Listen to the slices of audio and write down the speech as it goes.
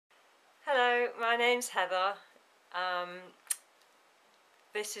my name's Heather.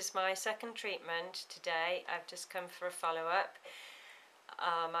 This is my second treatment today. I've just come for a follow-up.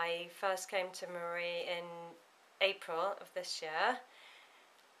 I first came to Marie in April of this year.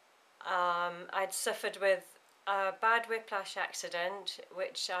 I'd suffered with a bad whiplash accident,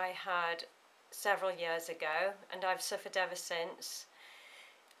 which I had several years ago, and I've suffered ever since.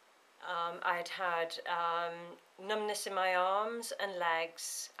 I'd had numbness in my arms and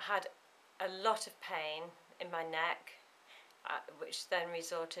legs, had a lot of pain in my neck, which then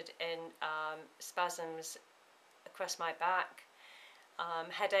resulted in spasms across my back,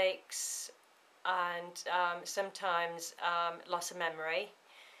 headaches, and sometimes loss of memory.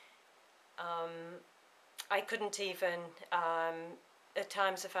 I couldn't even, at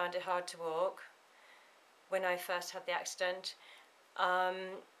times I found it hard to walk when I first had the accident.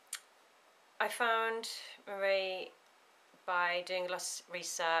 I found Marie by doing a lot of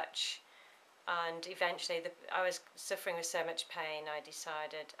research, and eventually I was suffering with so much pain I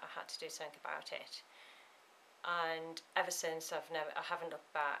decided I had to do something about it. And ever since I haven't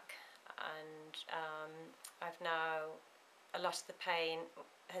looked back, and I've now, a lot of the pain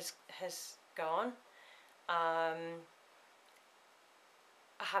has gone. I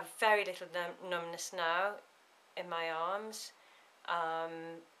have very little numbness now in my arms.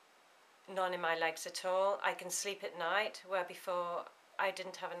 None in my legs at all. I can sleep at night, where before I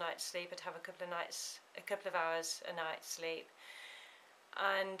didn't have a night's sleep. I'd have a couple of hours a night sleep.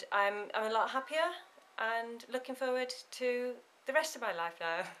 And I'm a lot happier and looking forward to the rest of my life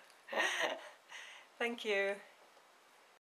now. Thank you.